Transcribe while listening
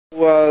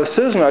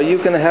Susan, are you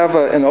going to have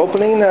an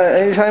opening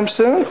anytime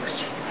soon?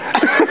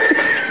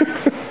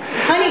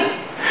 Honey,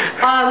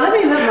 let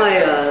me let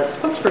my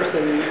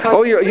spokesperson.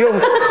 Oh,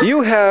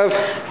 you have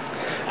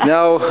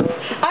now.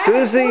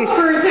 Susie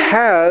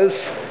has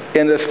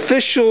an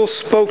official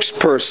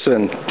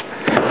spokesperson.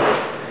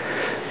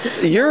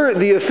 You're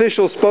the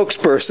official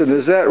spokesperson,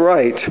 is that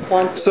right?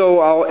 So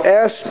I'll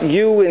ask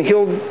you, and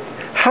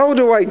how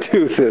do I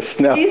do this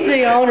now? He's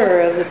the owner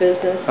of the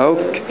business.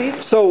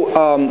 Okay. So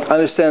I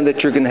understand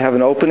that you're going to have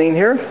an opening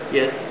here?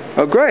 Yes.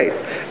 Oh, great.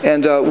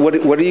 And what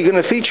are you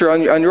going to feature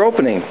on your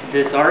opening?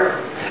 This art.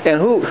 And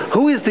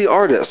who is the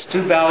artist?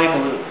 Sue Bally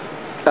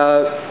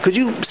Maloof. Could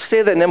you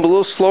say that name a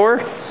little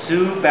slower?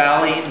 Sue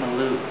Bally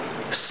Maloof.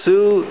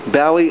 Sue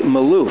Bally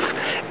Maloof.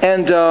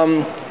 And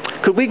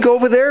could we go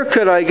over there?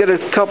 Could I get a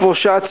couple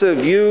shots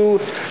of you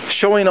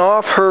showing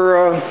off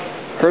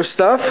her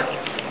stuff?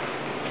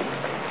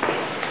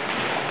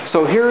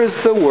 So here is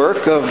the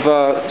work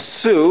of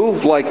Sue,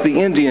 like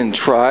the Indian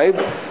tribe,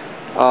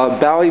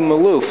 Bally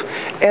Maloof.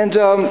 And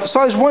so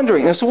I was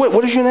wondering, and so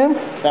what is your name?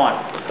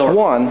 Juan Thorpe.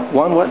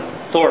 Juan what?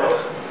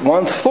 Thorpe.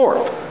 Juan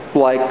Thorpe,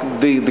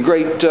 like the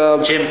great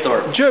Jim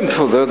Thorpe. Jim,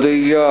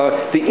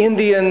 the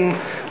Indian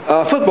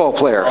football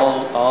player.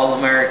 All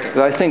American.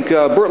 I think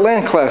Burt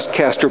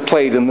Lancaster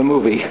played in the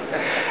movie.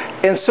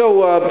 And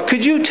so,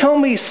 could you tell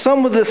me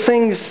some of the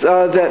things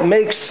that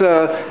makes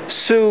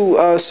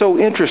Sue so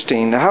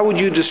interesting? How would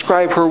you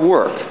describe her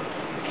work?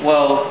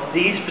 Well,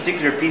 these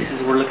particular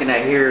pieces we're looking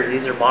at here,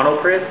 these are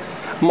monoprints.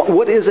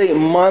 What is a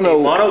monoprint? A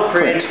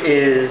monoprint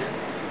is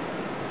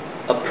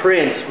a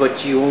print,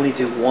 but you only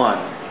do one.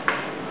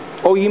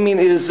 Oh, you mean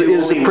is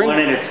a print,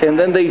 and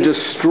then they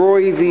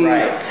destroy the...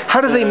 Right.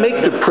 How do they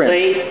make the print?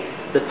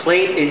 The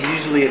plate is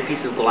usually a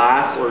piece of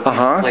glass or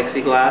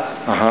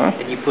plexiglass,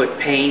 and you put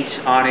paint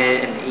on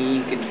it and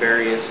ink and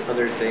various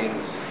other things,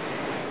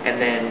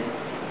 and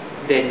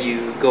then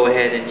you go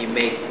ahead and you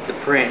make the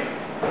print.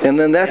 And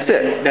then that's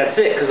it? That's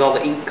it, because all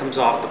the ink comes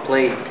off the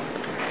plate.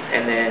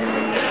 And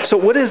then... So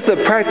what is the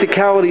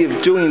practicality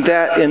of doing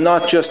that and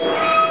not just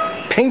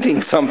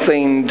painting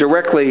something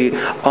directly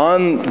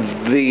on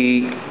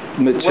the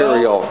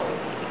material?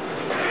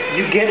 Well,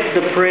 you get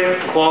the print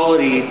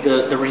quality,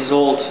 the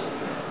result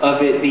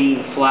of it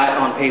being flat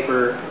on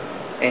paper,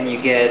 and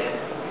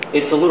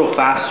it's a little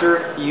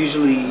faster.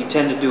 Usually you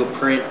tend to do a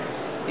print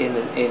in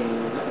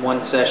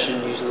one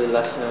session, usually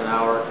less than an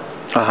hour.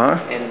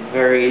 And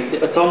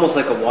it's almost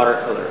like a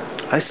watercolor.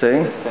 I see.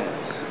 In a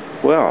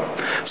sense. Well,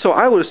 so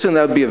I would assume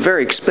that would be a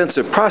very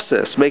expensive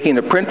process, making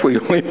a print where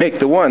you only make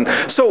the one.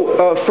 So,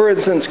 for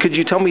instance, could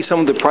you tell me some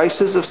of the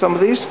prices of some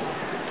of these?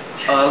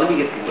 Let me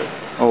get the list.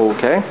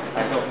 Okay.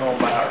 I don't know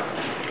about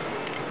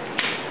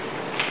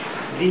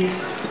these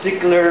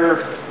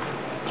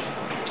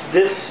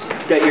this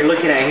that you're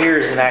looking at here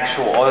is an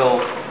actual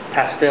oil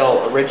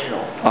pastel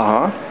original.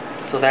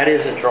 So that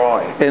is a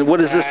drawing. And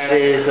what is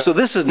this? So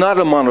this is not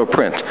a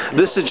monoprint.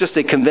 This is just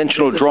a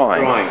conventional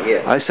drawing.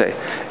 Yes. I see.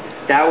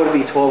 That would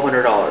be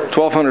 $1,200.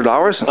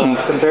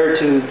 $1,200? Compared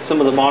to some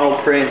of the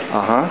monoprints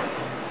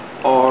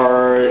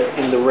are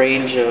in the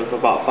range of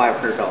about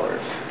 $500.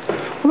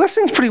 Well, that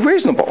seems pretty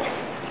reasonable.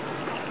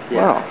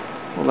 Yeah. Wow.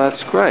 Well,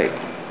 that's great.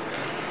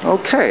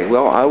 Okay.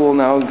 Well, I will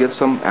now get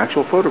some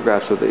actual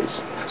photographs of these.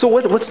 So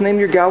what's the name of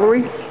your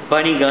gallery?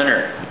 Bunny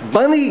Gunner.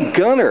 Bunny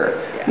Gunner.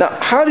 Yeah. Now,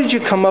 how did you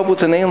come up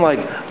with a name like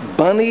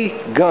Bunny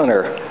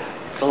Gunner?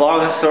 It's a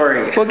long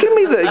story. Well, give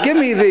me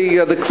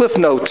the Cliff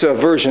Note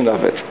version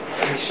of it.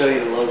 Let me show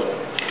you the logo.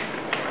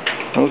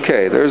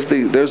 Okay, there's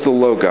the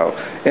logo,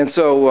 and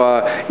so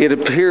it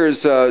appears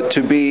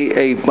to be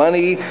a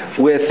bunny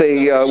with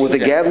a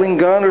Gatling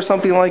gun or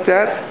something like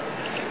that.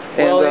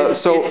 And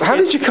so, how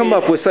did you come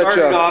up with such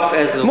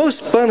a?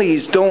 Most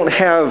bunnies don't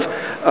have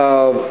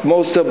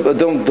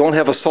don't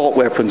have assault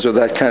weapons or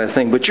that kind of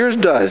thing, but yours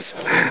does.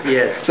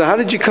 Yes. So, how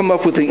did you come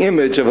up with the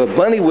image of a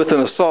bunny with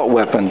an assault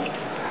weapon?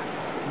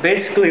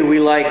 Basically, we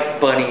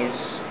like bunnies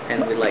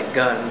and we like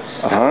guns.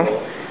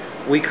 So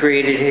we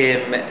created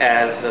him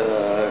as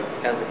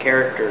a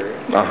character.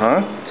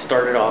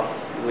 Started off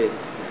with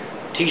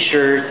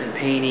T-shirts and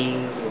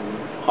paintings and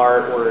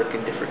artwork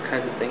and different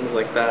kinds of things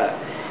like that.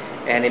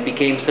 And it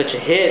became such a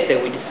hit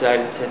that we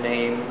decided to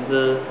name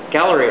the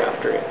gallery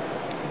after it.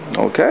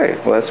 Okay,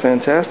 well that's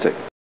fantastic.